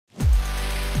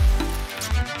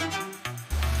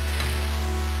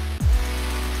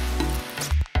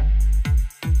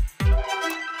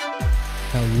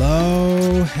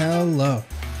Hello.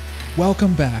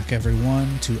 Welcome back,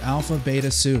 everyone, to Alpha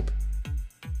Beta Soup.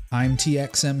 I'm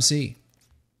TXMC.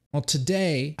 Well,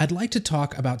 today, I'd like to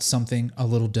talk about something a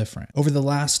little different. Over the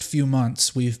last few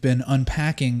months, we've been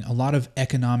unpacking a lot of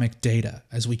economic data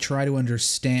as we try to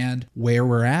understand where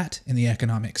we're at in the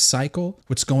economic cycle,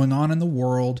 what's going on in the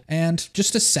world, and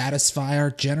just to satisfy our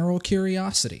general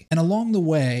curiosity. And along the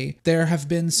way, there have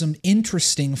been some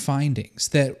interesting findings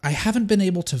that I haven't been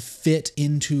able to fit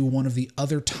into one of the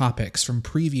other topics from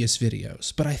previous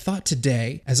videos, but I thought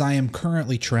today, as I am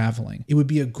currently traveling, it would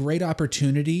be a great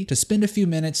opportunity to spend a few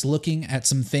minutes looking at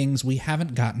some things we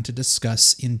haven't gotten to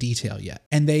discuss in detail yet.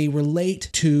 And they relate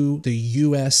to the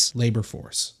US labor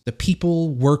force, the people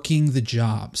working the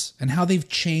jobs, and how they've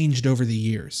changed over the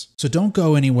years. So don't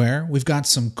go anywhere. We've got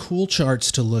some cool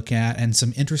charts to look at and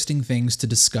some interesting things to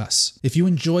discuss. If you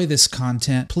enjoy this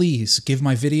content, please give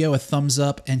my video a thumbs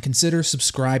up and consider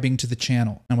subscribing to the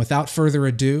channel. And without further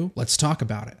ado, let's talk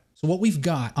about it. So what we've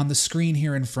got on the screen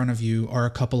here in front of you are a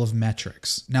couple of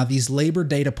metrics. Now, these labor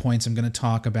data points I'm going to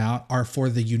talk about are for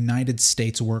the United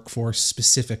States workforce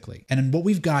specifically. And what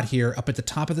we've got here up at the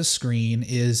top of the screen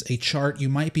is a chart you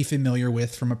might be familiar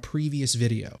with from a previous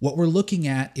video. What we're looking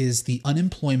at is the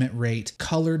unemployment rate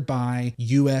colored by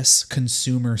US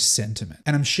consumer sentiment.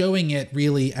 And I'm showing it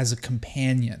really as a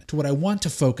companion to what I want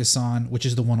to focus on, which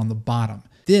is the one on the bottom.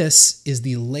 This is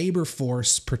the labor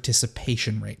force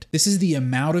participation rate. This is the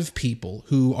amount of people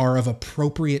who are of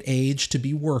appropriate age to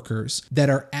be workers that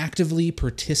are actively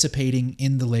participating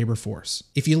in the labor force.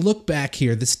 If you look back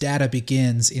here, this data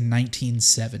begins in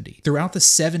 1970. Throughout the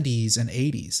 70s and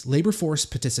 80s, labor force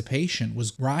participation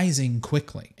was rising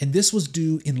quickly, and this was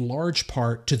due in large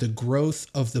part to the growth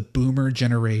of the boomer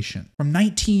generation. From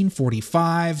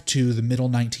 1945 to the middle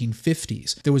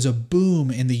 1950s, there was a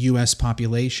boom in the US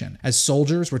population as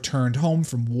soldiers returned home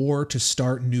from war to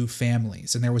start new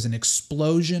families, and there was an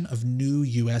explosion of new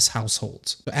US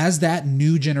households. So as that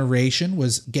new generation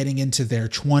was getting into their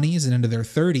 20s and into their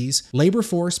 30s, labor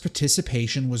force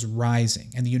participation was rising,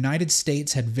 and the United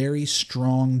States had very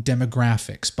strong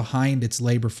demographics behind its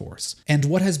labor force. And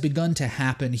what has begun to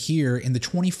happen here in the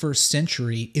 21st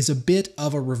century is a bit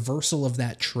of a reversal of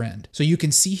that trend. So you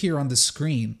can see here on the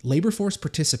screen, labor force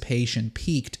participation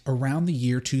peaked around the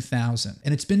year 2000,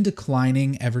 and it's been declining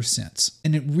ever since.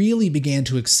 And it really began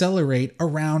to accelerate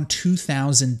around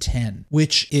 2010,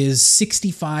 which is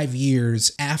 65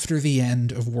 years after the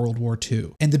end of World War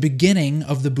II and the beginning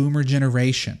of the boomer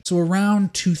generation. So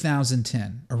around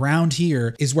 2010, around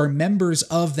here is where members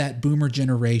of that boomer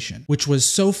generation, which was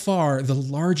so far the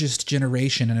largest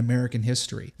generation in American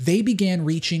history, they began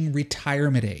reaching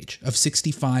retirement age of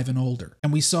 65 and older.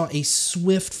 And we saw a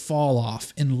swift fall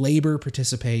off in labor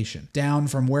participation, down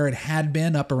from where it had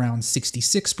been up around 66%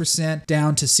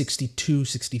 down to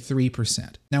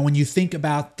 63%. Now, when you think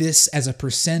about this as a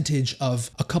percentage of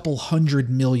a couple 100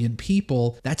 million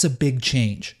people, that's a big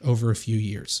change over a few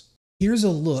years. Here's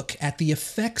a look at the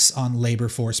effects on labor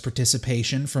force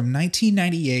participation from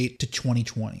 1998 to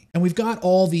 2020. And we've got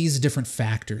all these different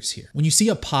factors here. When you see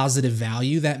a positive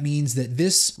value, that means that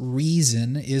this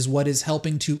reason is what is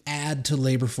helping to add to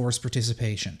labor force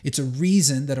participation. It's a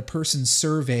reason that a person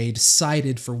surveyed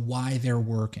cited for why they're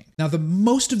working. Now,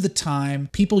 most of the time,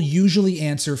 people usually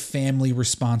answer family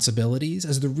responsibilities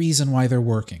as the reason why they're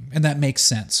working. And that makes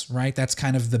sense, right? That's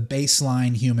kind of the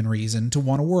baseline human reason to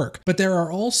want to work. But there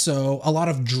are also a lot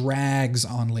of drags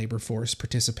on labor force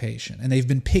participation, and they've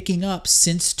been picking up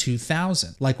since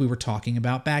 2000, like we were talking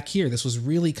about back here. This was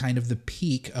really kind of the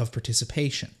peak of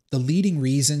participation. The leading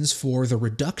reasons for the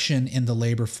reduction in the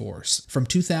labor force from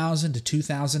 2000 to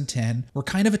 2010 were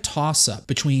kind of a toss-up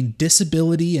between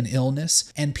disability and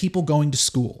illness and people going to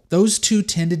school. Those two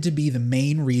tended to be the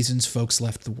main reasons folks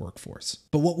left the workforce.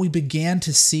 But what we began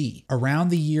to see around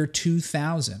the year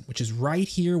 2000, which is right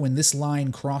here when this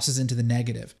line crosses into the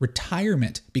negative,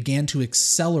 retirement began to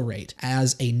accelerate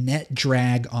as a net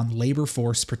drag on labor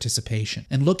force participation.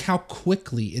 And look how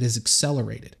quickly it has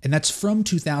accelerated. And that's from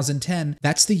 2010.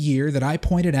 That's the year that I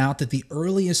pointed out that the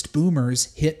earliest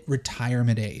boomers hit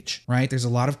retirement age, right? There's a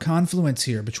lot of confluence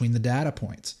here between the data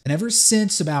points. And ever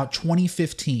since about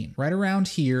 2015, right around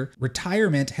here,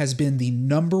 retirement has been the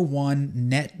 #1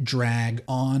 net drag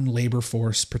on labor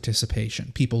force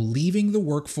participation. People leaving the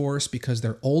workforce because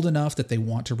they're old enough that they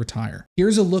want to retire.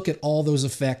 Here's a look at all those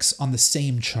effects on the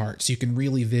same chart so you can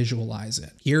really visualize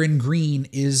it. Here in green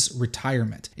is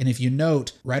retirement. And if you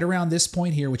note, right around this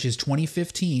point here, which is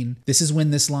 2015, this is when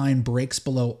this line breaks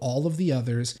below all of the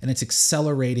others, and it's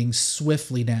accelerating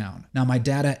swiftly down. Now, my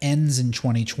data ends in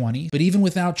 2020, but even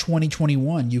without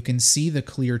 2021, you can see the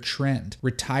clear trend.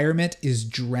 Retirement is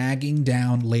dragging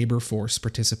down labor force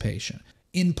participation.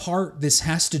 In part, this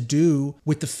has to do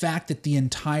with the fact that the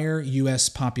entire US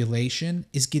population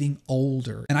is getting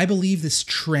older. And I believe this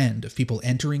trend of people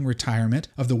entering retirement,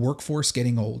 of the workforce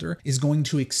getting older, is going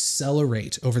to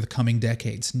accelerate over the coming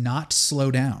decades, not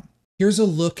slow down. Here's a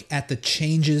look at the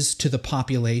changes to the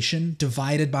population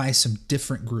divided by some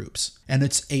different groups. And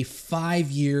it's a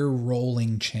 5-year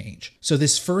rolling change. So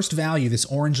this first value, this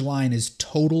orange line, is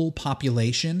total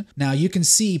population. Now you can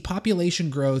see population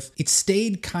growth, it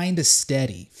stayed kind of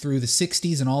steady through the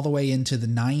 60s and all the way into the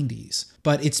 90s.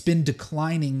 But it's been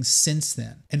declining since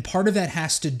then. And part of that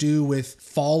has to do with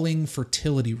falling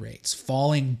fertility rates,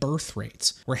 falling birth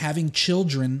rates. We're having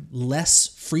children less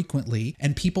frequently,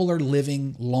 and people are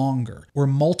living longer. We're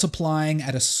multiplying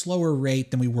at a slower rate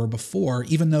than we were before,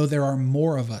 even though there are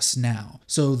more of us now.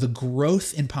 So the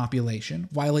growth in population,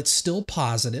 while it's still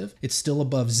positive, it's still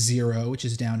above 0, which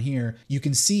is down here, you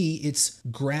can see it's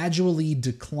gradually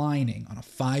declining on a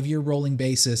 5-year rolling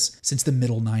basis since the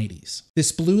middle 90s.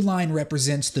 This blue line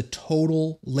represents the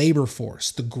total labor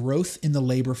force, the growth in the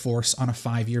labor force on a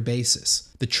 5-year basis.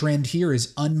 The trend here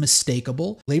is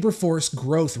unmistakable. Labor force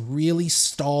growth really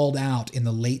stalled out in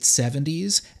the late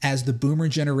 70s as the boomer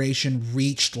generation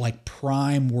reached like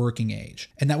prime working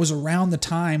age. And that was around the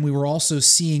time we were also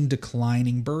seeing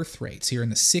declining birth rates here in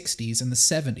the 60s and the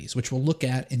 70s, which we'll look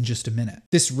at in just a minute.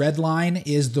 This red line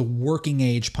is the working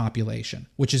age population,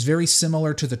 which is very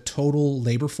similar to the total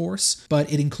labor force,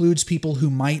 but it includes people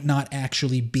who might not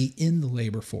actually be in the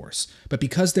labor force. But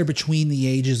because they're between the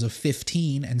ages of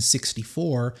 15 and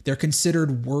 64, they're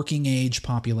considered working age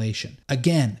population.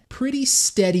 Again, pretty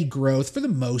steady growth for the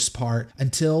most part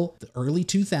until the early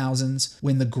 2000s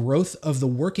when the growth of the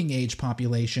working age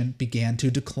population began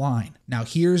to decline. Now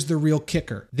here's the real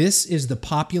kicker. This is the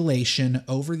population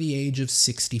over the age of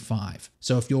 65.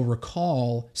 So if you'll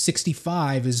recall,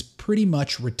 65 is pretty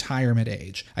much retirement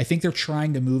age. I think they're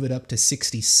trying to move it up to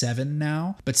 67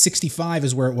 now, but 65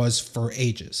 is where it was for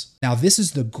ages. Now this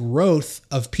is the growth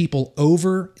of people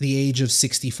over the age of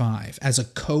 65 as a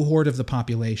cohort of the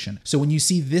population. So when you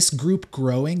see this group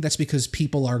growing, that's because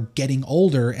people are getting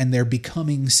older and they're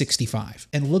becoming 65.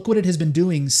 And look what it has been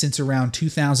doing since around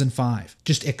 2005,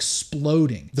 just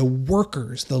exploding. The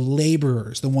workers, the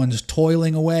laborers, the ones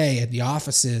toiling away at the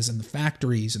offices and the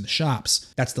factories and the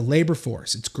shops, that's the labor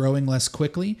force. It's growing less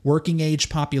quickly. Working age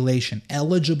population,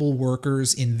 eligible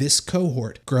workers in this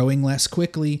cohort, growing less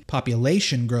quickly,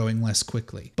 population growing less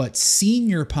quickly, but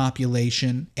senior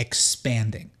population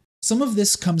expanding. Some of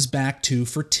this comes back to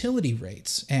fertility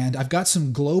rates, and I've got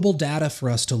some global data for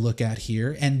us to look at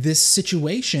here, and this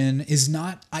situation is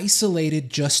not isolated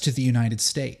just to the United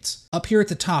States. Up here at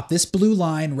the top, this blue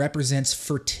line represents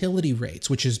fertility rates,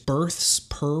 which is births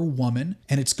per woman,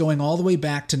 and it's going all the way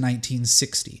back to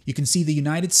 1960. You can see the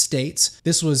United States,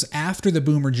 this was after the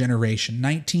boomer generation,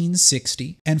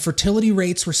 1960, and fertility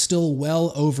rates were still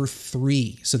well over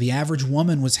 3. So the average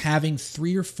woman was having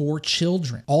 3 or 4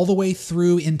 children, all the way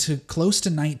through into close to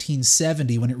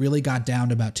 1970 when it really got down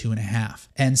to about 2.5.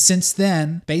 And since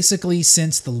then, basically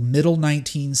since the middle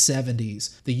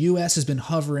 1970s, the US has been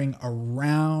hovering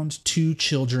around 2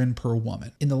 children per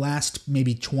woman. In the last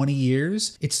maybe 20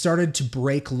 years, it started to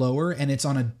break lower and it's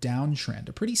on a downtrend,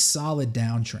 a pretty solid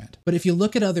downtrend. But if you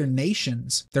look at other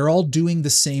nations, they're all doing the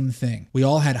same thing. We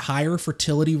all had higher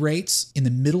fertility rates in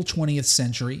the middle 20th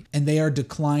century, and they are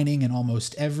declining in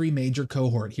almost every major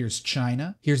cohort. Here's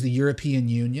China, here's the European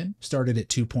Union, started at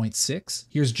 2.6.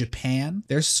 Here's Japan.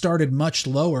 They're started much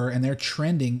lower and they're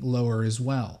trending lower as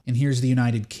well. And here's the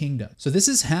United Kingdom. So this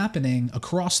is happening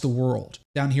across the world.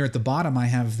 Down here at the bottom, I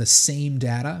have the same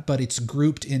data, but it's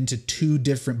grouped into 2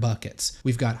 different buckets.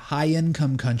 We've got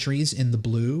high-income countries in the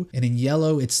blue, and in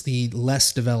yellow, it's the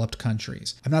less developed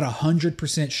countries. I'm not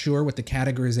 100% sure what the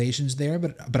categorization's there,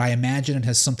 but I imagine it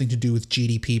has something to do with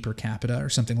GDP per capita or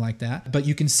something like that. But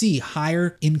you can see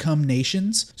higher income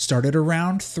nations started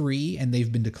around 3, and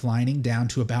they've been declining down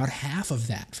to about half of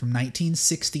that from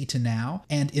 1960 to now.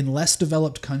 And in less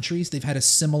developed countries, they've had a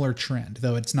similar trend,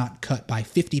 though it's not cut by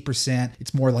 50%.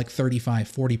 It's more like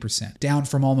 35, 40%, down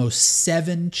from almost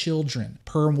 7 children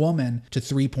per woman to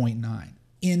 3.9.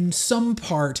 In some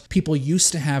part, people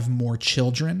used to have more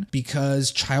children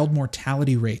because child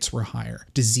mortality rates were higher,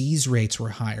 disease rates were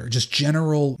higher, just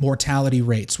general mortality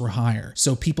rates were higher.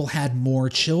 So people had more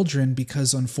children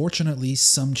because unfortunately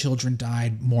some children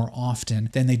died more often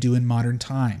than they do in modern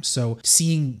times. So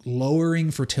seeing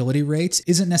lowering fertility rates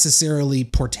isn't necessarily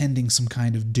portending some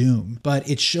kind of doom, but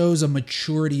it shows a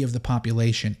maturity of the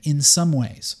population in some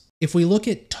ways. If we look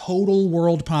at total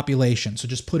world population, so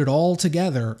just put it all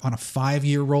together on a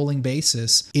 5-year rolling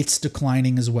basis, it's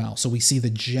declining as well. So we see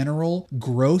the general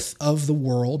growth of the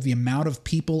world, the amount of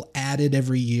people added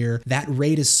every year, that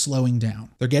rate is slowing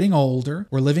down. They're getting older,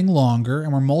 we're living longer,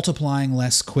 and we're multiplying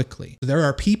less quickly. There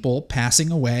are people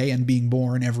passing away and being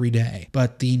born every day,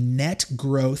 but the net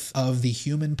growth of the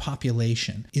human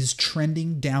population is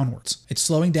trending downwards. It's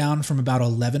slowing down from about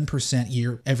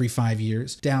 11% every 5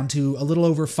 years down to a little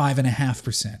over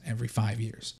 5.5% every 5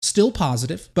 years. Still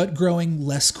positive, but growing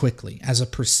less quickly as a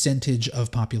percentage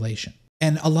of population.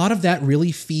 And a lot of that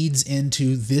really feeds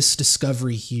into this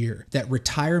discovery here, that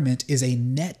retirement is a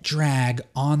net drag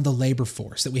on the labor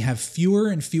force, that we have fewer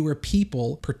and fewer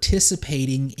people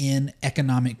participating in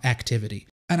economic activity.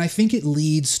 And I think it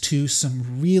leads to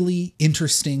some really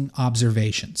interesting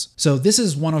observations. So this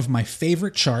is one of my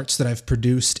favorite charts that I've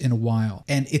produced in a while,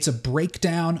 and it's a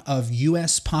breakdown of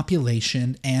US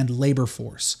population and labor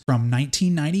force from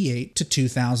 1998 to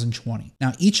 2020.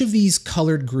 Now, each of these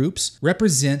colored groups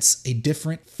represents a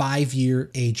different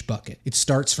 5-year age bucket. It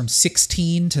starts from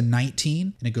 16 to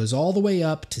 19, and it goes all the way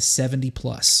up to 70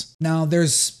 plus. Now,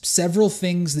 there's several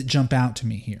things that jump out to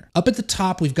me here. Up at the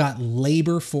top, we've got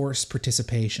labor force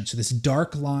participation. So this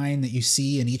dark line that you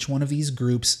see in each one of these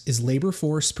groups is labor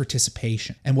force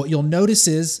participation. And what you'll notice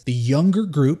is the younger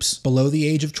groups below the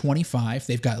age of 25,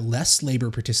 they've got less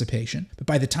labor participation. But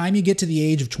by the time you get to the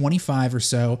age of 25 or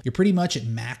so, you're pretty much at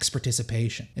max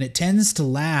participation. And it tends to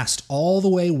last all the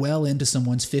way well into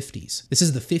someone's 50s. This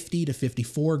is the 50 to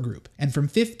 54 group. And from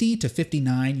 50 to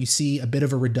 59, you see a bit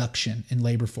of a reduction in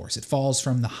labor force. It falls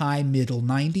from the high middle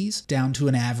 90s down to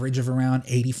an average of around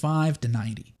 85 to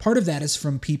 90. Part of that is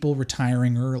from people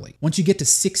retiring early. Once you get to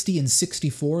 60 and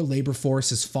 64, labor force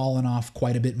has fallen off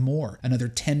quite a bit more, another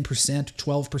 10%,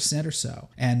 12% or so.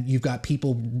 And you've got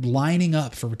people lining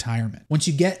up for retirement. Once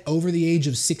you get over the age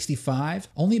of 65,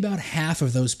 only about half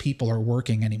of those people are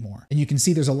working anymore. And you can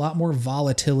see there's a lot more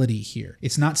volatility here.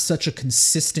 It's not such a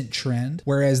consistent trend,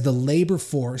 whereas the labor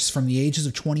force from the ages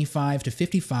of 25 to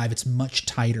 55, it's much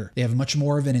tighter. They have much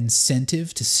more of an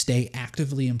incentive to stay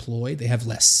actively employed. They have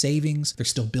less savings. They're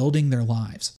still building their lives.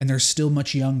 And they're still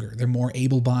much younger. They're more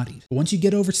able-bodied. But once you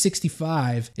get over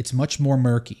 65, it's much more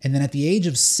murky. And then at the age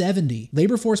of 70,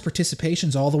 labor force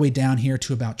participation's all the way down here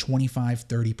to about 25,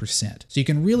 30%. So you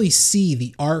can really see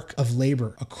the arc of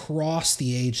labor across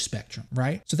the age spectrum,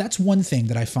 right? So that's one thing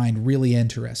that I find really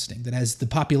interesting, that as the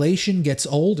population gets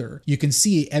older, you can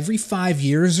see every 5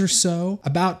 years or so,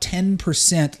 about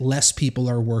 10% less people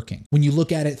are working when you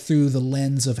look at it through the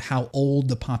lens of how old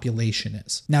the population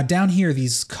is. Now down here,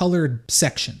 these colored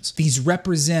sections. These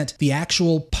represent the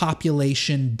actual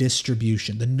population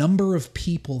distribution, the number of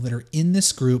people that are in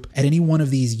this group at any one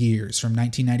of these years from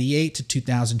 1998 to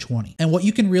 2020. And what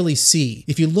you can really see,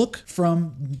 if you look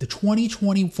from the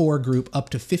 2024 group up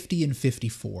to 50 and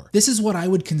 54, this is what I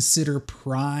would consider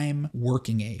prime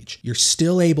working age. You're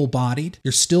still able-bodied,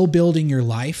 you're still building your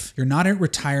life, you're not at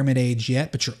retirement age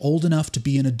yet, but you're old enough to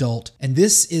be an adult. And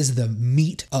this is the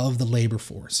meat of the labor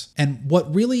force. And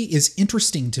what really is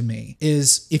interesting to me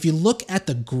is if you look at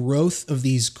the growth of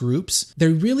these groups, they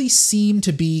really seem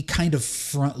to be kind of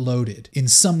front-loaded in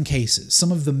some cases.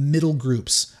 Some of the middle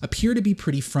groups appear to be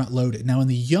pretty front-loaded. Now in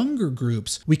the younger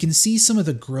groups, we can see some of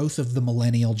the growth of the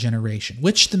millennial generation,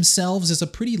 which themselves is a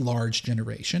pretty large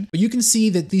generation. But you can see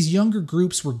that these younger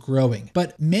groups were growing.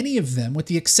 But many of them, with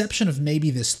the exception of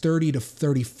maybe this 30 to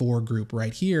 34 group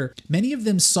right here, many of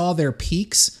them saw their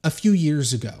peaks a few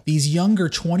years ago. These younger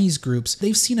 20s groups,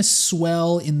 they've seen a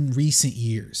swell in recent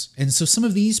years. And so some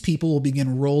of these people will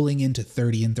begin rolling into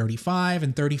 30 and 35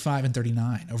 and 35 and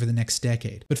 39 over the next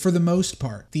decade. But for the most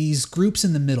part, these groups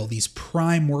in the middle, these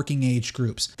prime working age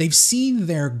groups, they've seen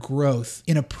their growth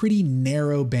in a pretty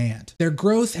narrow band. Their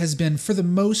growth has been, for the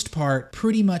most part,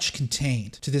 pretty much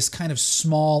contained to this kind of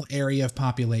small area of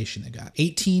population. They got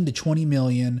 18 to 20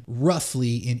 million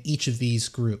roughly in each of these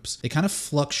groups. They kind of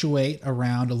fluctuate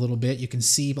around a little bit. You can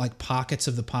see like pockets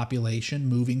of the population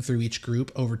moving through each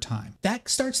group over time. time. That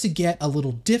starts to get a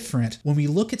little different when we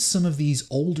look at some of these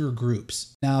older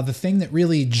groups. Now, the thing that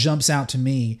really jumps out to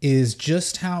me is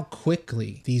just how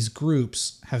quickly these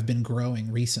groups have been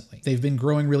growing recently. They've been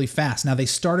growing really fast. Now, they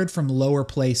started from lower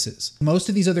places. Most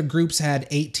of these other groups had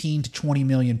 18 to 20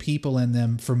 million people in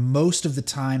them for most of the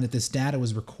time that this data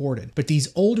was recorded. But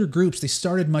these older groups, they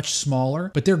started much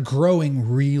smaller, but they're growing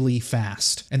really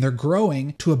fast. And they're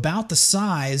growing to about the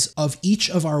size of each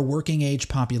of our working age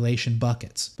population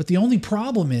buckets. But the only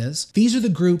problem is these are the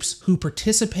groups who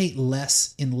participate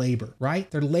less in labor, right?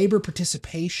 Their labor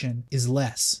participation is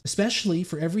less, especially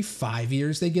for every 5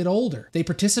 years they get older. They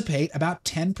participate about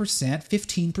 10%,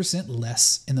 15%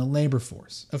 less in the labor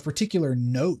force. Of particular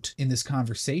note in this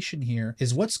conversation here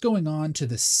is what's going on to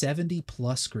the 70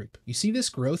 plus group. You see this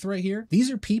growth right here?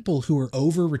 These are people who are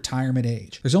over retirement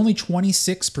age. There's only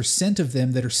 26% of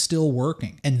them that are still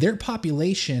working, and their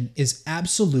population is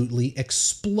absolutely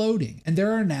exploding. And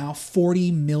there are now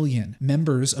 40 million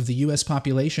members of the US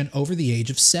population over the age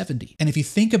of 70. And if you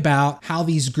think about how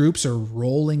these groups are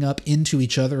rolling up into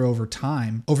each other over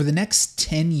time, over the next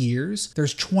 10 years,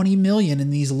 there's 20 million in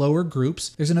these lower groups.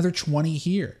 There's another 20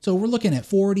 here. So we're looking at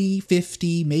 40,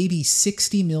 50, maybe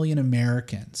 60 million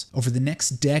Americans over the next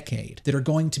decade that are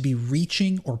going to be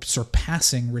reaching or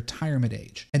surpassing retirement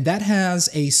age. And that has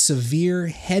a severe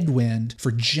headwind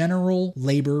for general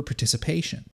labor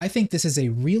participation. I think this is a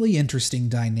really interesting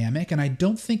dynamic, and I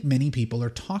don't think many people are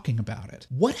talking about it.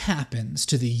 What happens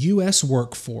to the US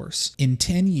workforce in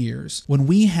 10 years when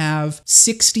we have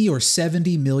 60 or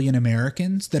 70 million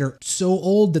Americans that are so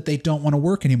old that they don't want to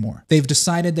work anymore? They've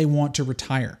decided they want to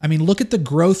retire. I mean, look at the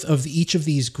growth of each of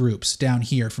these groups down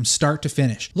here from start to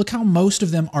finish. Look how most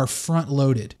of them are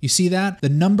front-loaded. You see that? The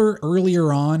number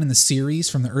earlier on in the series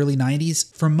from the early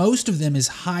 90s, for most of them is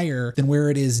higher than where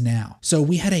it is now. So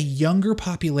we had a younger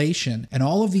population, and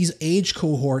all of these age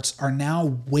cohorts are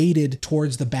now weighted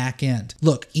towards the back end.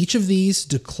 Look, each of these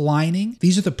declining,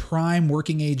 these are the prime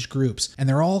working age groups, and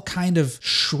they're all kind of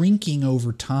shrinking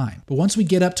over time. But once we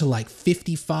get up to like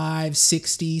 55,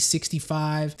 60,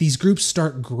 65, these groups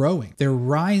start growing. They're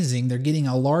rising, they're getting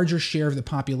a larger share of the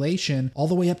population, all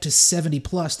the way up to 70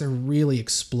 plus, they're really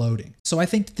exploding. So I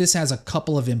think this has a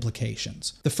couple of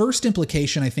implications. The first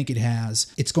implication I think it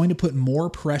has, it's going to put more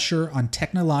pressure on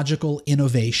technological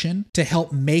innovation to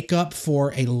help make up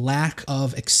for a lack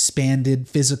of expanded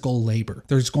physical labor.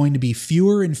 There's going to be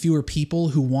fewer and fewer people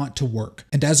who want to work.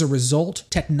 And as a result,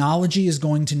 technology is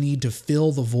going to need to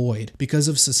fill the void because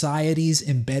of society's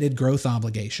embedded growth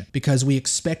obligation. Because we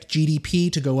expect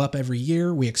GDP to go up every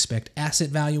year, we expect asset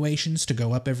valuations to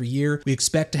go up every year, we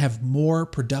expect to have more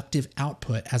productive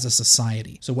output as a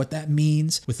society. So what that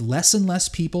means, with less and less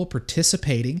people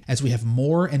participating, as we have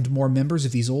more and more members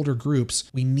of these older groups,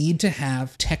 we need to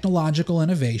have technological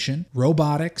innovation,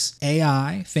 robotics,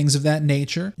 AI, things of that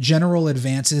nature, general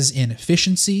advances in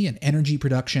efficiency and energy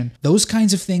production. Those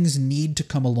kinds of things need to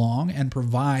come along and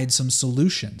provide some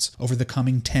solutions over the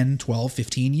coming 10, 12,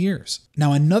 15 years.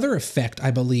 Now, another effect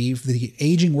I believe the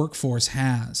aging workforce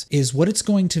has is what it's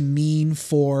going to mean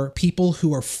for people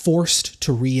who are forced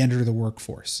to re-enter the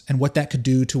workforce and what that could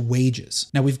do to wages.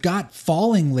 Now, we've got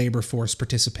falling labor force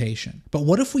participation, but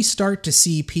what if we start to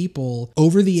see people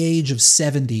over the age of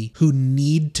 70 who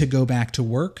need to go back to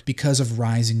work because of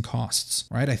rising costs,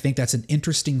 right? I think that's an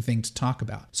interesting thing to talk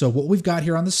about. So what we've got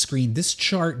here on the screen, this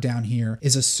chart down here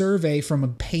is a survey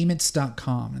from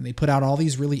payments.com, and they put out all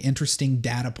these really interesting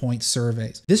data point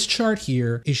surveys. This chart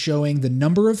here is showing the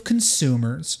number of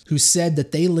consumers who said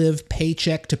that they live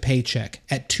paycheck to paycheck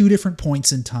at two different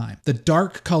points in time. The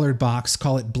dark colored box,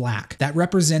 call it black, that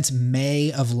represents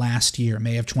May of last year,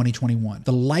 May of 2021.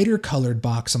 The lighter colored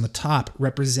box on the top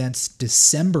represents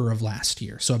December of last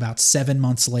year, so about 7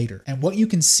 months later. And what you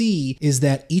can see is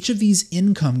that each of these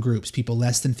income groups, people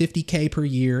less than 50K per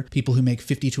year, people who make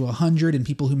 50 to 100, and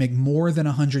people who make more than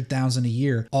 100,000 a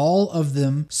year, all of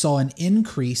them saw an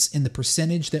increase in the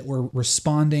percentage that were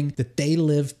responding that they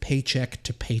live paycheck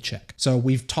to paycheck. So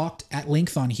we've talked at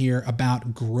length on here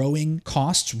about growing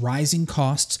costs, rising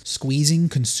costs, squeezing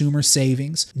consumer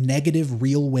savings, negative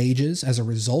real wages as a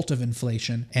result of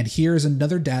inflation. And here's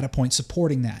another data point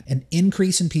supporting that, an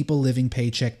increase in people living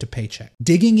paycheck to paycheck.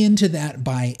 Digging into that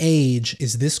by age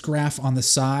is this graph on the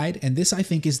side, and this I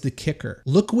think is the kicker.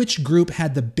 Look which group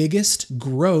had the biggest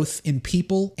growth in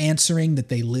people answering that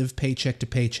they live paycheck to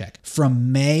paycheck.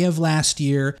 From May of last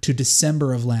year to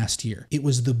December of last year, it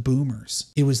was the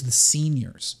boomers. It was the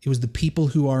seniors. It was the people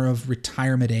who are of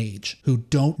retirement age, who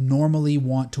don't normally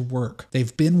want to work.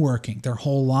 They've been working their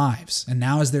whole lives, and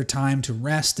now is their time to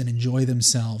rest and enjoy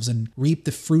themselves and reap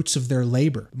the fruits of their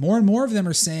labor. More and more of them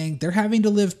are saying they're having to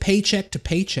live paycheck to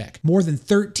paycheck. More than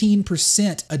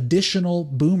 13% additional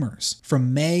boomers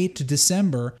from May to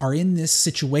December are in this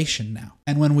situation now.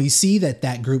 And when we see that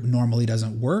that group normally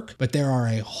doesn't work, but there are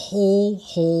a whole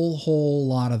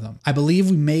lot of them, I believe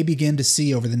we may begin to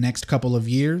see over the next couple of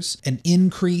years an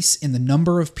increase in the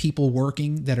number of people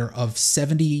working that are of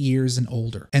 70 years and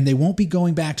older. And they won't be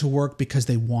going back to work because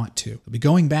they want to. They'll be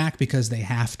going back because they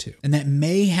have to. And that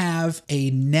may have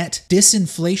a net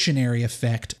disinflationary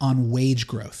effect on wage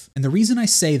growth. And the reason I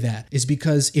say that is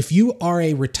because if you are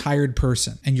a retired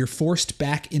person and you're forced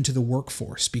back into the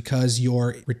workforce because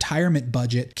your retirement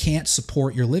budget can't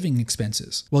support your living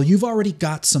expenses, well, you've already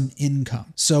got some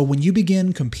income. So when you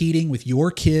begin competing with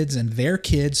your kids and their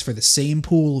kids for the same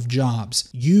pool of jobs,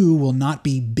 you will not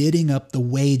be bidding up the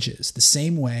wages the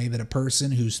same way that a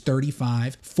person who's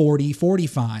 35, 40,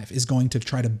 45 is going to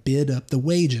try to bid up the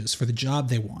wages for the job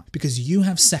they want because you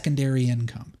have secondary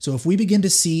income. So if we begin to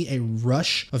see a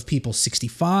rush of people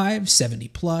 65, 70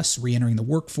 plus re-entering the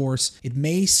workforce, it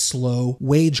may slow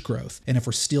wage growth. And if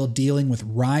we're still dealing with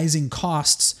rising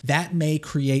costs, that may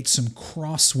create some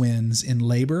crosswinds in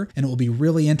labor, and it will be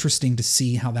really interesting to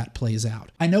see how that plays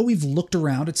out. I know we've looked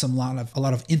around at a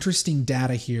lot of interesting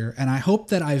data here, and I hope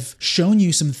that I've shown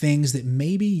you some things that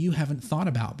maybe you haven't thought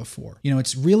about before. You know,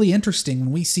 it's really interesting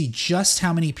when we see just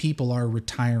how many people are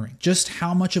retiring, just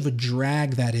how much of a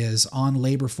drag that is on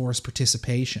labor force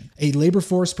participation. A labor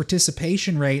force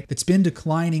participation rate that's been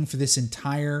declining for this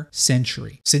entire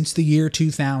century, since the year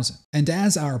 2000. And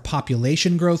as our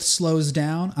population growth slows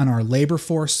down and our labor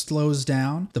force slows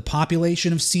down, the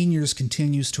population of seniors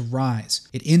continues to rise.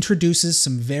 It introduces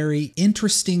some very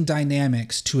interesting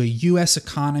dynamics to a U.S.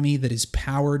 economy that is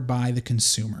powered by the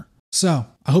consumer. So,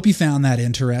 I hope you found that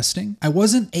interesting. I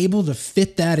wasn't able to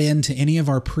fit that into any of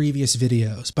our previous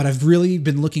videos, but I've really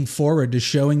been looking forward to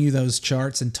showing you those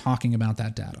charts and talking about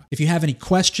that data. If you have any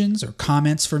questions or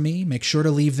comments for me, make sure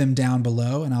to leave them down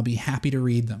below and I'll be happy to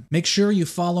read them. Make sure you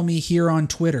follow me here on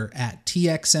Twitter at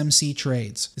TXMC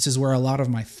Trades. This is where a lot of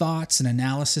my thoughts and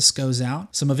analysis goes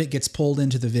out. Some of it gets pulled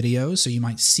into the videos, so you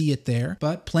might see it there,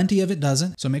 but plenty of it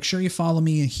doesn't. So make sure you follow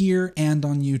me here and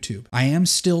on YouTube. I am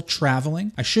still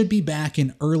traveling. I should be back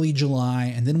in early July,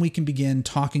 and then we can begin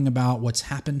talking about what's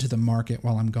happened to the market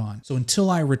while I'm gone. So until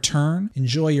I return,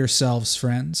 enjoy yourselves,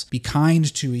 friends. Be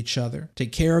kind to each other.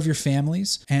 Take care of your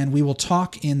families, and we will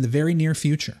talk in the very near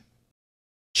future.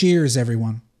 Cheers,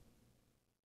 everyone.